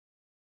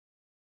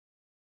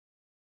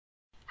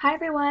Hi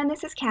everyone,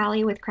 this is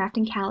Callie with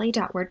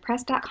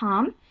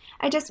craftingcallie.wordpress.com.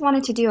 I just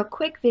wanted to do a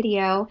quick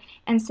video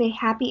and say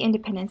happy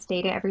Independence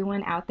Day to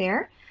everyone out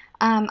there.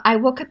 I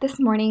woke up this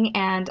morning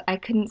and I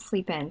couldn't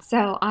sleep in,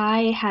 so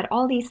I had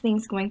all these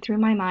things going through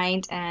my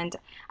mind and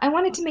I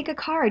wanted to make a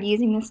card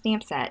using this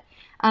stamp set.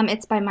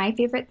 It's by My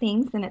Favorite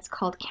Things and it's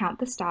called Count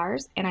the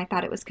Stars, and I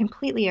thought it was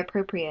completely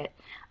appropriate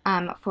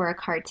for a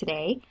card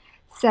today.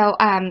 So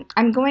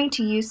I'm going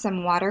to use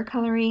some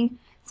watercoloring.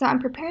 So I'm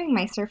preparing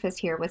my surface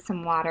here with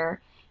some water.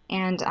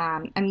 And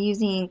I'm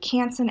using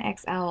Canson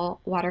XL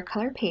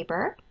watercolor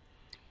paper.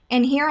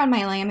 And here on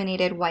my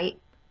laminated white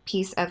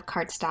piece of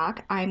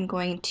cardstock, I'm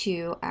going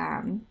to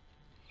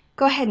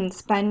go ahead and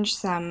sponge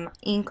some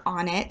ink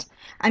on it.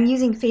 I'm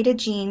using Faded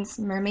Jeans,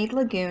 Mermaid,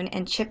 Lagoon,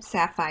 and Chipped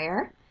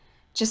Sapphire.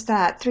 Just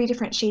 3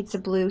 different shades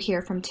of blue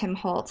here from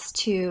Holtz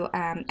to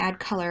add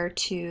color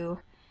to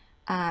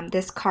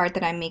this card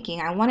that I'm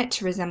making. I want it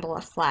to resemble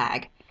a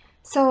flag.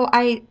 So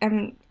I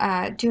am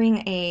doing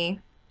a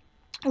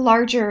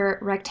larger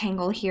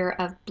rectangle here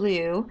of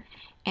blue,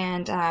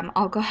 and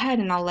I'll go ahead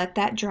and I'll let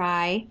that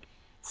dry.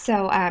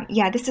 So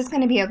yeah, this is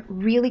going to be a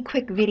really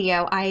quick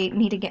video. I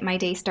need to get my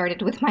day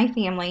started with my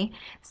family,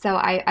 so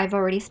I've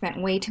already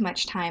spent way too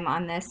much time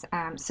on this,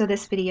 so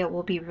this video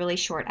will be really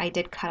short. I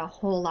did cut a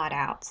whole lot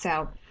out.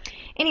 So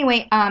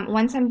anyway,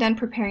 once I'm done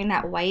preparing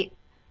that white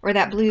or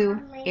that blue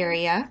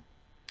area,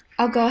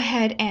 I'll go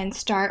ahead and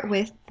start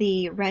with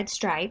the red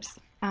stripes.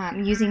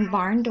 Using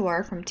Barn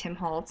Door from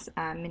Holtz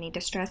Mini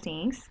Distress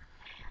Inks.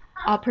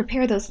 I'll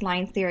prepare those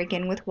lines there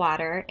again with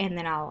water, and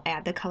then I'll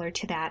add the color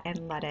to that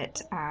and let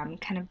it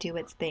kind of do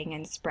its thing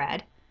and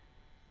spread.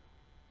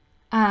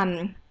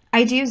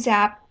 I do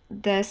zap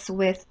this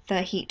with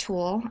the heat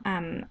tool.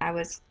 I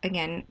was,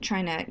 again,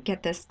 trying to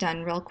get this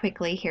done real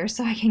quickly here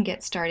so I can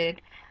get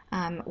started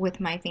with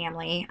my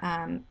family,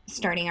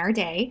 starting our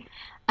day.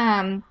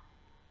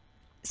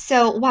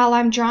 So while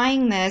I'm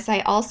drying this,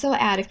 I also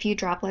add a few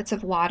droplets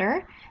of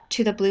water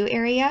to the blue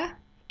area,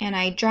 and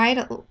I dry it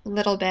a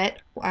little bit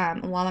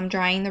while I'm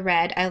drying the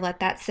red. I let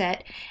that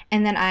sit,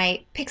 and then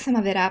I pick some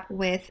of it up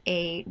with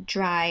a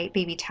dry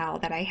baby towel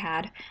that I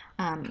had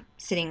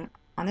sitting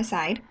on the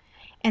side.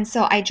 And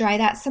so I dry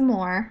that some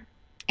more,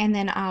 and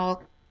then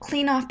I'll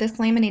clean off this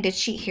laminated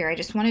sheet here. I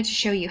just wanted to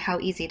show you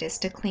how easy it is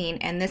to clean,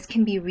 and this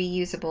can be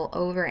reusable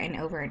over and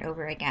over and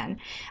over again.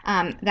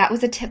 That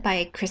was a tip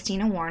by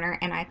Christina Warner,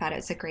 and I thought it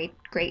was a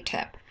great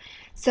tip.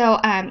 So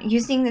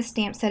using the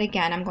stamp set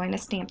again, I'm going to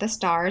stamp the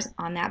stars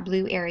on that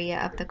blue area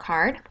of the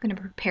card. I'm going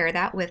to prepare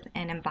that with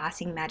an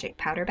Embossing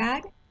Powder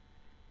Bag.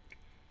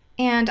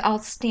 And I'll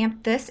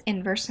stamp this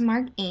in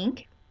Versamark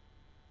Ink.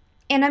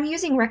 And I'm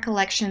using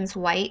Recollections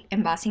white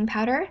embossing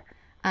powder.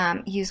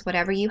 Use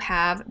whatever you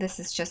have. This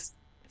is just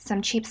some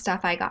cheap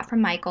stuff I got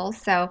from Michael's,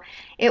 so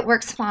it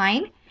works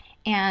fine.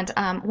 And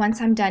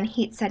once I'm done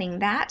heat setting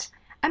that,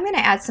 I'm going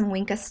to add some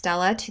Wink of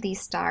Stella to these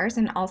stars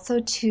and also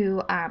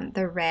to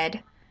the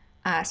red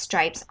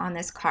stripes on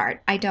this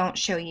card. I don't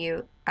show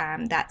you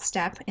that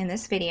step in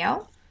this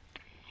video.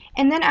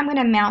 And then I'm going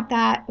to mount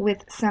that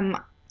with some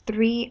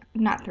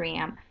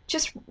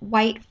just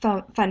white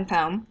fun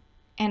foam.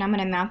 And I'm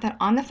going to mount that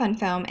on the fun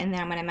foam, and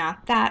then I'm going to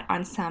mount that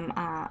on some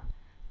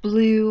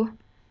blue,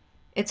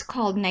 it's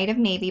called Night of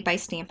Navy by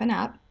Stampin'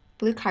 Up,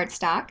 blue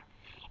cardstock.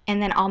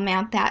 And then I'll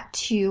mount that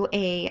to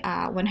a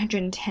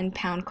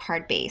 110-pound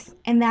card base.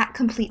 And that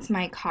completes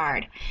my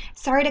card.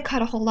 Sorry to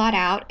cut a whole lot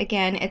out.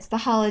 Again, it's the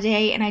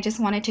holiday, and I just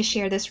wanted to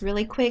share this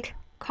really quick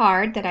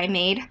card that I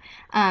made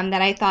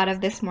that I thought of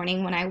this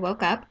morning when I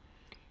woke up.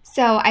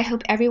 So I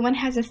hope everyone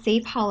has a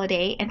safe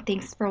holiday, and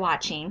thanks for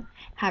watching.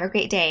 Have a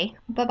great day.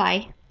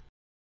 Bye-bye.